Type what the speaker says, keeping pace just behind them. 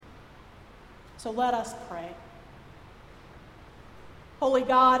So let us pray. Holy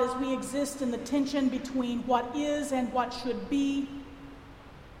God, as we exist in the tension between what is and what should be,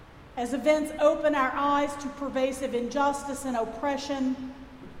 as events open our eyes to pervasive injustice and oppression,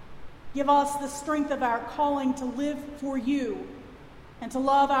 give us the strength of our calling to live for you and to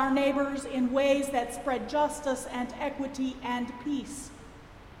love our neighbors in ways that spread justice and equity and peace.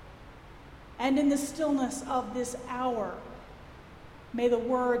 And in the stillness of this hour, may the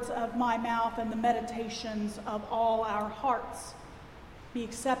words of my mouth and the meditations of all our hearts be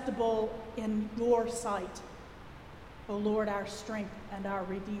acceptable in your sight, O Lord, our strength and our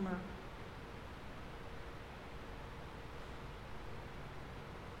Redeemer.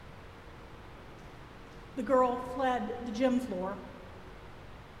 The girl fled the gym floor.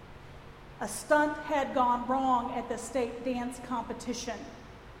 A stunt had gone wrong at the state dance competition,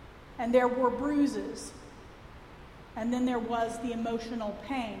 and there were bruises, and then there was the emotional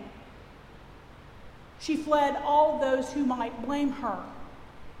pain. She fled all of those who might blame her,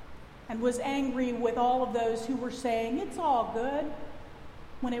 and was angry with all of those who were saying, "It's all good,"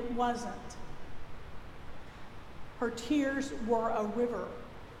 when it wasn't. Her tears were a river.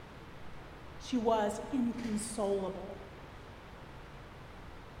 She was inconsolable.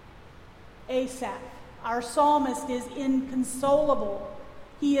 Asaph, our psalmist, is inconsolable.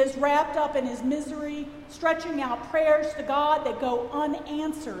 He is wrapped up in his misery, stretching out prayers to God that go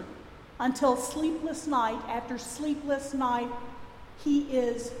unanswered until sleepless night after sleepless night, he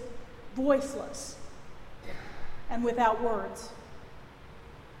is voiceless and without words.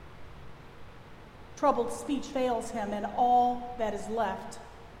 Troubled speech fails him, and all that is left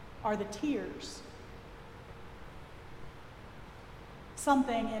are the tears.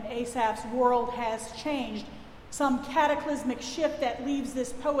 Something in Asaph's world has changed, some cataclysmic shift that leaves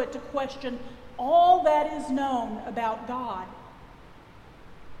this poet to question all that is known about God.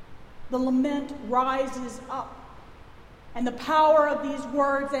 The lament rises up. And the power of these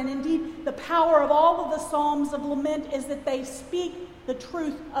words, and indeed the power of all of the Psalms of lament, is that they speak the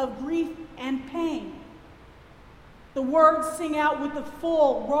truth of grief and pain. The words sing out with the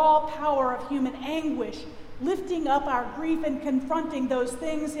full, raw power of human anguish, lifting up our grief and confronting those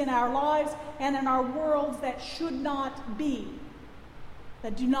things in our lives and in our worlds that should not be,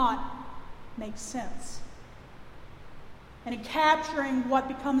 that do not make sense. And in capturing what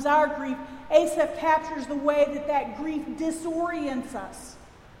becomes our grief, Asaph captures the way that grief disorients us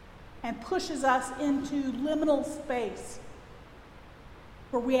and pushes us into liminal space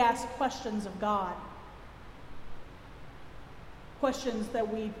where we ask questions of God. Questions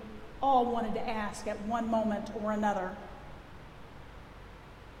that we've all wanted to ask at one moment or another.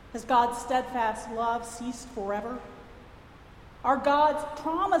 Has God's steadfast love ceased forever? Are God's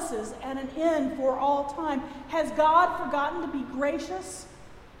promises at an end for all time? Has God forgotten to be gracious?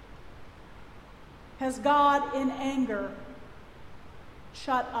 Has God, in anger,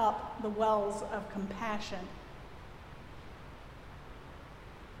 shut up the wells of compassion?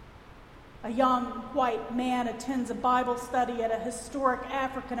 A young white man attends a Bible study at a historic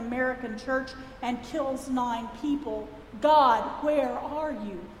African American church and kills 9 people. God, where are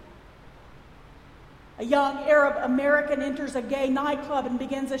you? A young Arab American enters a gay nightclub and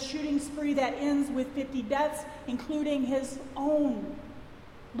begins a shooting spree that ends with 50 deaths, including his own.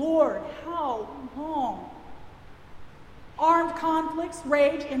 Lord, how long? Armed conflicts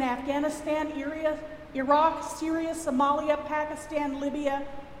rage in Afghanistan, Iraq, Syria, Somalia, Pakistan, Libya,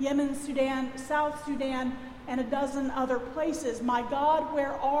 Yemen, Sudan, South Sudan, and a dozen other places. My God,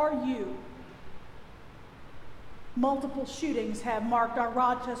 where are you? Multiple shootings have marked our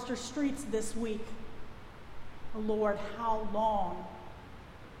Rochester streets this week. Oh Lord, how long?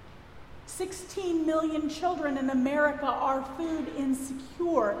 16 million children in America are food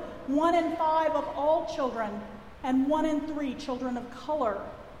insecure. 1 in 5 of all children, and 1 in 3 children of color.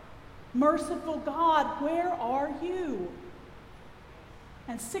 Merciful God, where are you?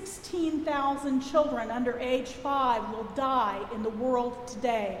 And 16,000 children under age 5 will die in the world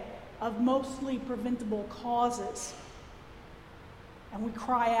today of mostly preventable causes. And we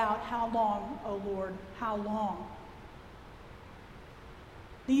cry out, how long, O Lord, how long?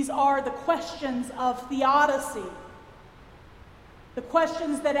 These are the questions of theodicy. The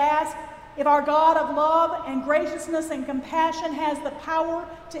questions that ask if our God of love and graciousness and compassion has the power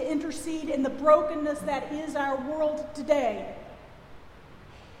to intercede in the brokenness that is our world today.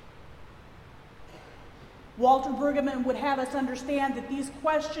 Walter Brueggemann would have us understand that these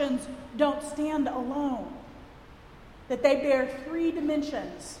questions don't stand alone, that they bear 3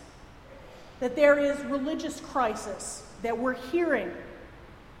 dimensions, that there is religious crisis that we're hearing,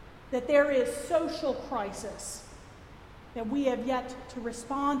 that there is social crisis, that we have yet to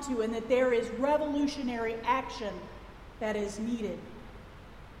respond to, and that there is revolutionary action that is needed.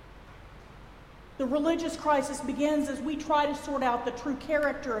 The religious crisis begins as we try to sort out the true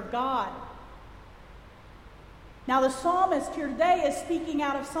character of God. Now, the psalmist here today is speaking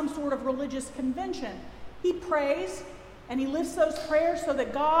out of some sort of religious convention. He prays, and he lifts those prayers so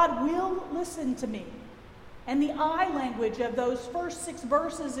that God will listen to me. And the I language of those first 6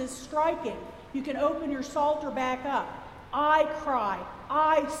 verses is striking. You can open your Psalter back up. I cry,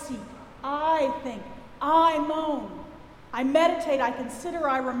 I seek, I think, I moan. I meditate, I consider,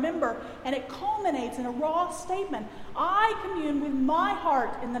 I remember, and it culminates in a raw statement. I commune with my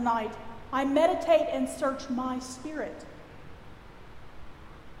heart in the night. I meditate and search my spirit.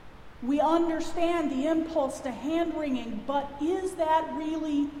 We understand the impulse to hand-wringing, but is that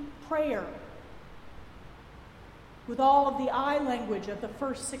really prayer? With all of the I language of the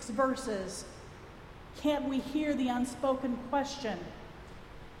first 6 verses, can't we hear the unspoken question,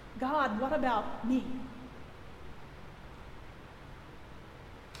 God, what about me?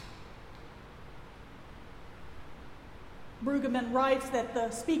 Brueggemann writes that the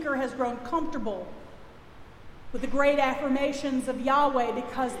speaker has grown comfortable with the great affirmations of Yahweh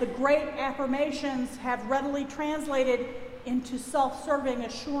because the great affirmations have readily translated into self-serving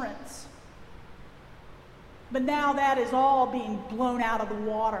assurance. But now that is all being blown out of the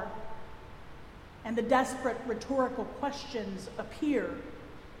water, and the desperate rhetorical questions appear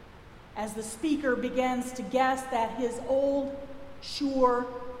as the speaker begins to guess that his old, sure,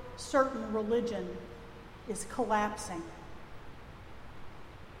 certain religion is collapsing.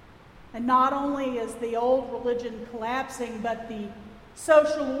 And not only is the old religion collapsing, but the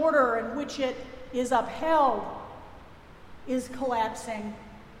social order in which it is upheld is collapsing,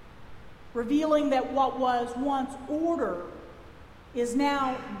 revealing that what was once order is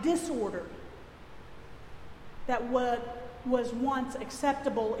now disorder, that what was once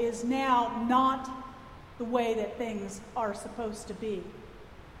acceptable is now not the way that things are supposed to be.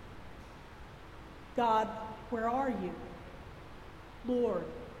 God, where are you? Lord,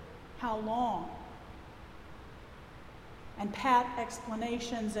 how long? And pat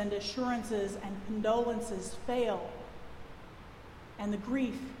explanations and assurances and condolences fail, and the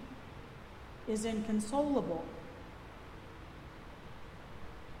grief is inconsolable.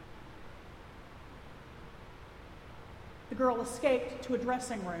 The girl escaped to a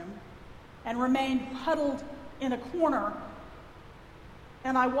dressing room and remained huddled in a corner,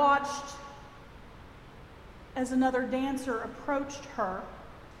 and I watched as another dancer approached her.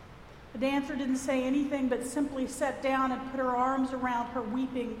 The dancer didn't say anything but simply sat down and put her arms around her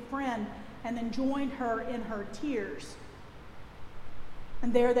weeping friend and then joined her in her tears.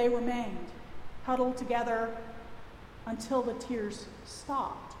 And there they remained, huddled together until the tears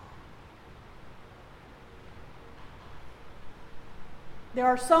stopped. There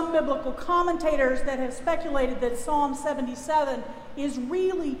are some biblical commentators that have speculated that Psalm 77 is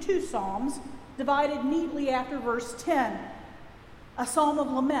really 2 psalms divided neatly after verse 10. A psalm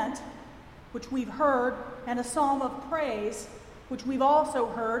of lament, which we've heard, and a psalm of praise, which we've also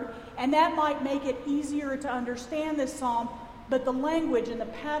heard, and that might make it easier to understand this psalm, but the language and the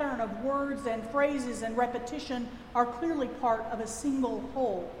pattern of words and phrases and repetition are clearly part of a single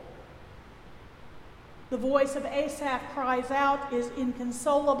whole. The voice of Asaph cries out, is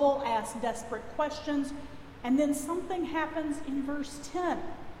inconsolable, asks desperate questions, and then something happens in verse 10.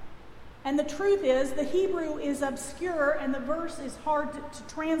 And the truth is, the Hebrew is obscure and the verse is hard to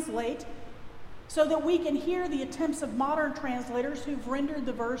translate, so that we can hear the attempts of modern translators who've rendered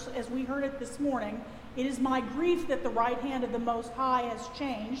the verse as we heard it this morning. It is my grief that the right hand of the Most High has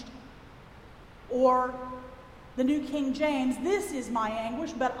changed. Or the New King James, this is my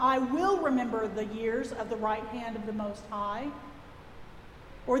anguish, but I will remember the years of the right hand of the Most High.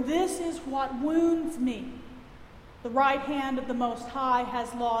 Or this is what wounds me. The right hand of the Most High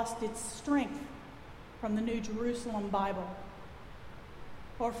has lost its strength, from the New Jerusalem Bible.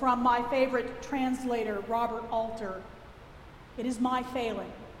 Or from my favorite translator, Robert Alter, it is my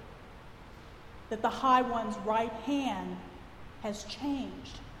failing that the High One's right hand has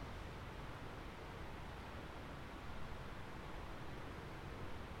changed.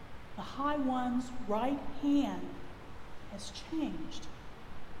 The High One's right hand has changed.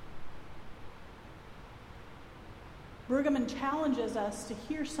 Brueggemann challenges us to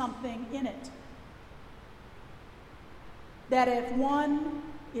hear something in it. That if one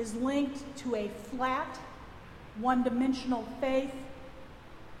is linked to a flat, one-dimensional faith,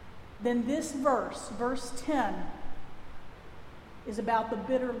 then this verse, verse 10, is about the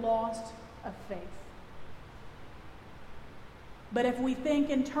bitter loss of faith. But if we think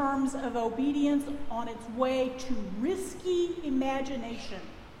in terms of obedience on its way to risky imagination,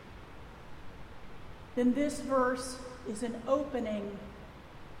 then this verse is an opening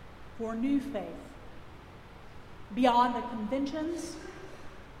for new faith, beyond the conventions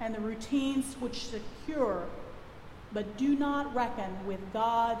and the routines which secure but do not reckon with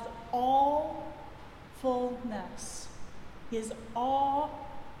God's all-fullness, his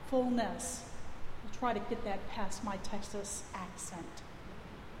all-fullness. I'll try to get that past my Texas accent.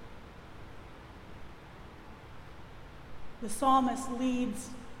 The psalmist leads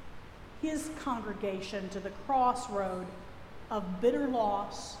his congregation to the crossroad of bitter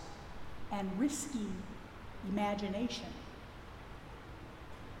loss and risky imagination.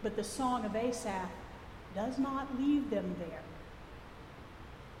 But the Song of Asaph does not leave them there.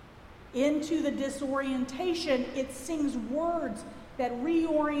 Into the disorientation, it sings words that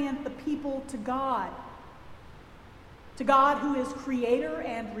reorient the people to God who is creator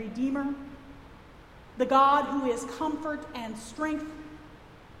and redeemer, the God who is comfort and strength,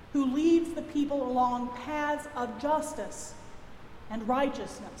 who leads the people along paths of justice and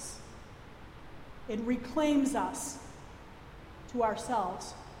righteousness. It reclaims us to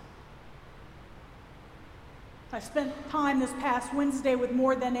ourselves. I spent time this past Wednesday with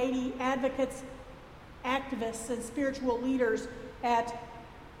more than 80 advocates, activists, and spiritual leaders at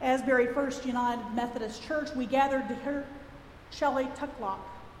Asbury First United Methodist Church. We gathered to hear Shelley Tucklock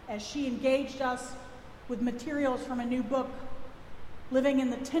as she engaged us with materials from a new book, Living in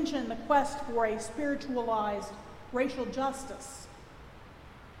the Tension, the Quest for a Spiritualized Racial Justice.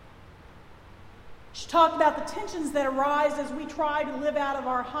 She talked about the tensions that arise as we try to live out of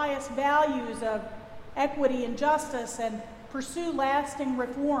our highest values of equity and justice and pursue lasting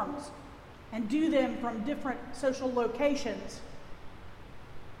reforms and do them from different social locations.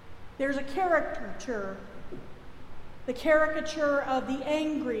 There's a caricature, the caricature of the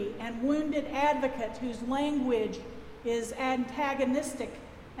angry and wounded advocate whose language is antagonistic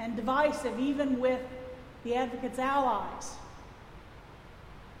and divisive even with the advocate's allies.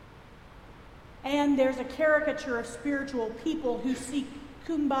 And there's a caricature of spiritual people who seek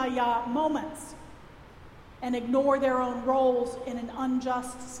kumbaya moments and ignore their own roles in an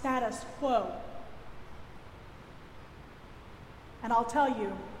unjust status quo. And I'll tell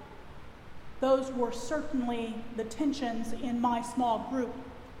you, those were certainly the tensions in my small group.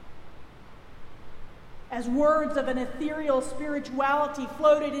 As words of an ethereal spirituality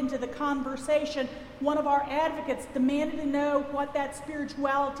floated into the conversation, one of our advocates demanded to know what that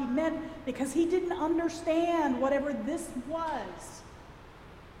spirituality meant because he didn't understand whatever this was.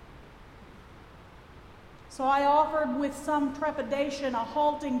 So I offered with some trepidation a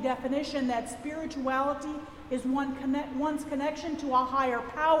halting definition that spirituality is one's connection to a higher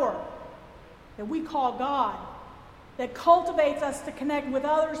power that we call God, that cultivates us to connect with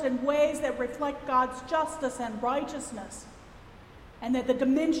others in ways that reflect God's justice and righteousness, and that the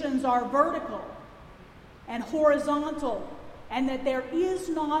dimensions are vertical and horizontal, and that there is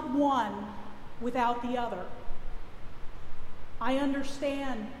not one without the other. I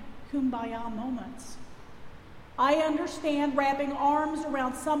understand kumbaya moments. I understand wrapping arms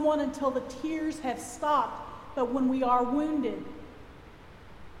around someone until the tears have stopped, but when we are wounded,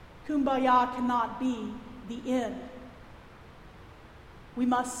 kumbaya cannot be the end. We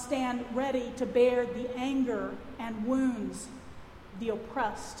must stand ready to bear the anger and wounds of the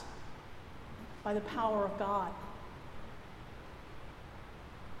oppressed by the power of God.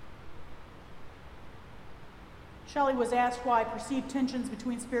 Shelley was asked why perceived tensions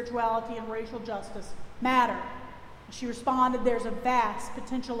between spirituality and racial justice matter. She responded, there's a vast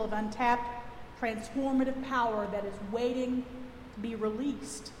potential of untapped transformative power that is waiting to be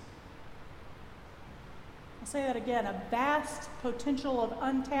released. I'll say that again, a vast potential of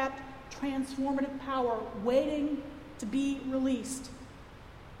untapped transformative power waiting to be released.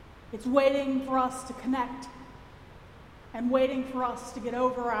 It's waiting for us to connect and waiting for us to get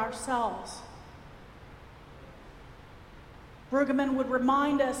over ourselves. Brueggemann would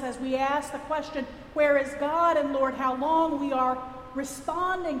remind us as we ask the question, where is God? And Lord, how long? We are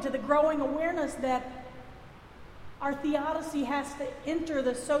responding to the growing awareness that our theodicy has to enter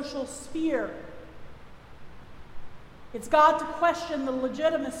the social sphere. It's got to question the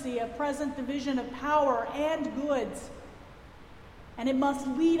legitimacy of present division of power and goods. And it must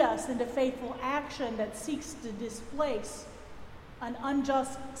lead us into faithful action that seeks to displace an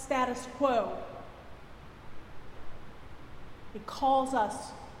unjust status quo. It calls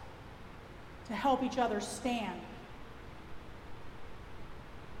us to help each other stand.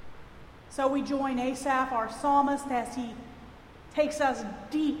 So we join Asaph, our psalmist, as he takes us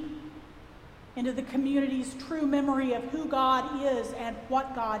deep into the community's true memory of who God is and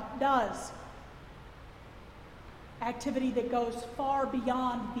what God does. Activity that goes far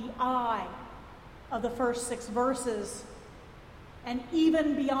beyond the I of the first 6 verses and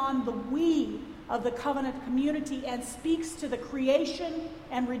even beyond the we of the covenant community, and speaks to the creation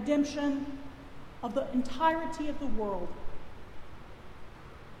and redemption of the entirety of the world.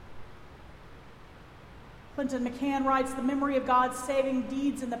 Clinton McCann writes, the memory of God's saving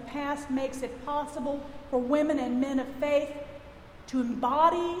deeds in the past makes it possible for women and men of faith to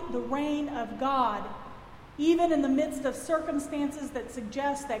embody the reign of God, even in the midst of circumstances that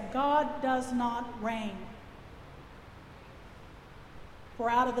suggest that God does not reign. For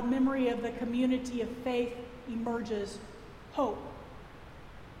out of the memory of the community of faith emerges hope.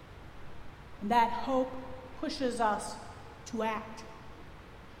 And that hope pushes us to act.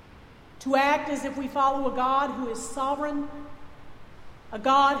 To act as if we follow a God who is sovereign, a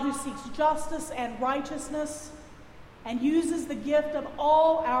God who seeks justice and righteousness and uses the gift of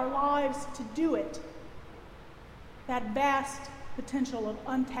all our lives to do it. That vast potential of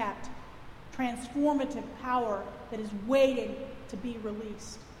untapped, transformative power that is waiting to be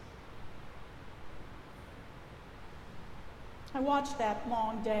released. I watched that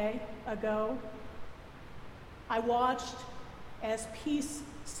long day ago. I watched as peace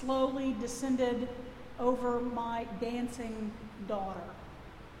slowly descended over my dancing daughter,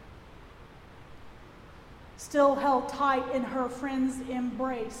 still held tight in her friend's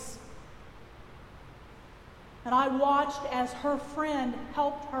embrace. And I watched as her friend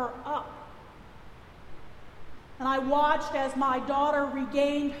helped her up. And I watched as my daughter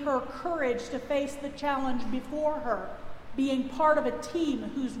regained her courage to face the challenge before her, being part of a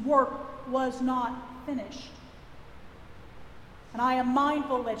team whose work was not finished. And I am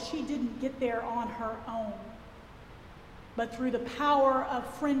mindful that she didn't get there on her own, but through the power of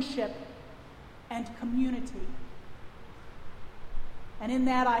friendship and community. And in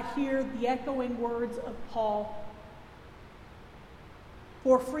that I hear the echoing words of Paul.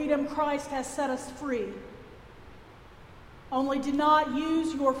 For freedom Christ has set us free. Only do not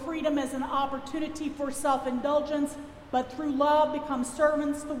use your freedom as an opportunity for self-indulgence, but through love become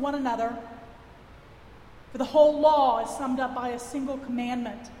servants to one another. For the whole law is summed up by a single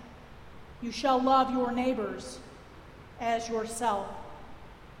commandment. You shall love your neighbors as yourself.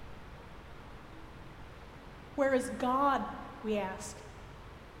 Where is God, we ask?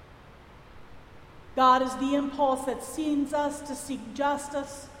 God is the impulse that sends us to seek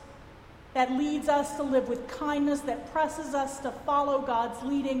justice, that leads us to live with kindness, that presses us to follow God's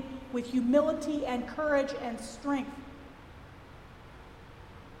leading with humility and courage and strength.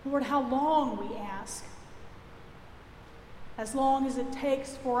 Lord, how long, we ask? As long as it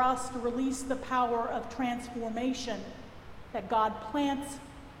takes for us to release the power of transformation that God plants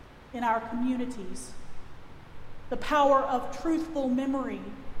in our communities, the power of truthful memory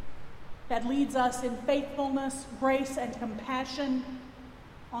that leads us in faithfulness, grace, and compassion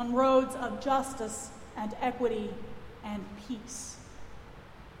on roads of justice and equity and peace.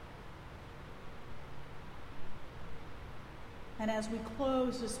 And as we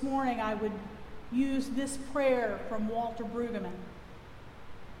close this morning, I would use this prayer from Walter Brueggemann.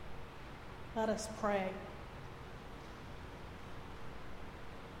 Let us pray.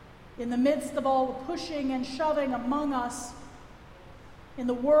 In the midst of all the pushing and shoving among us, in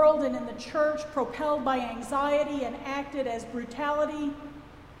the world and in the church, propelled by anxiety and acted as brutality,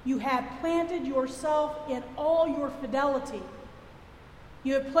 you have planted yourself in all your fidelity.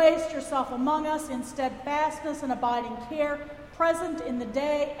 You have placed yourself among us in steadfastness and abiding care, present in the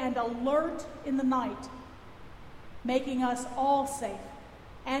day and alert in the night, making us all safe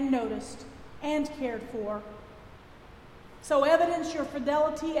and noticed and cared for. So evidence your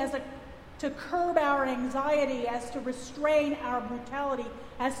fidelity to curb our anxiety, as to restrain our brutality,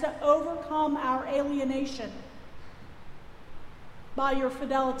 as to overcome our alienation. By your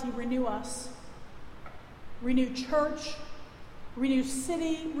fidelity, renew us. Renew church, renew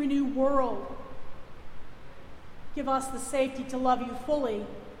city, renew world. Give us the safety to love you fully,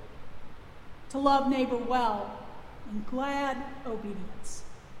 to love neighbor well, in glad obedience.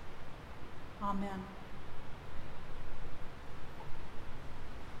 Amen.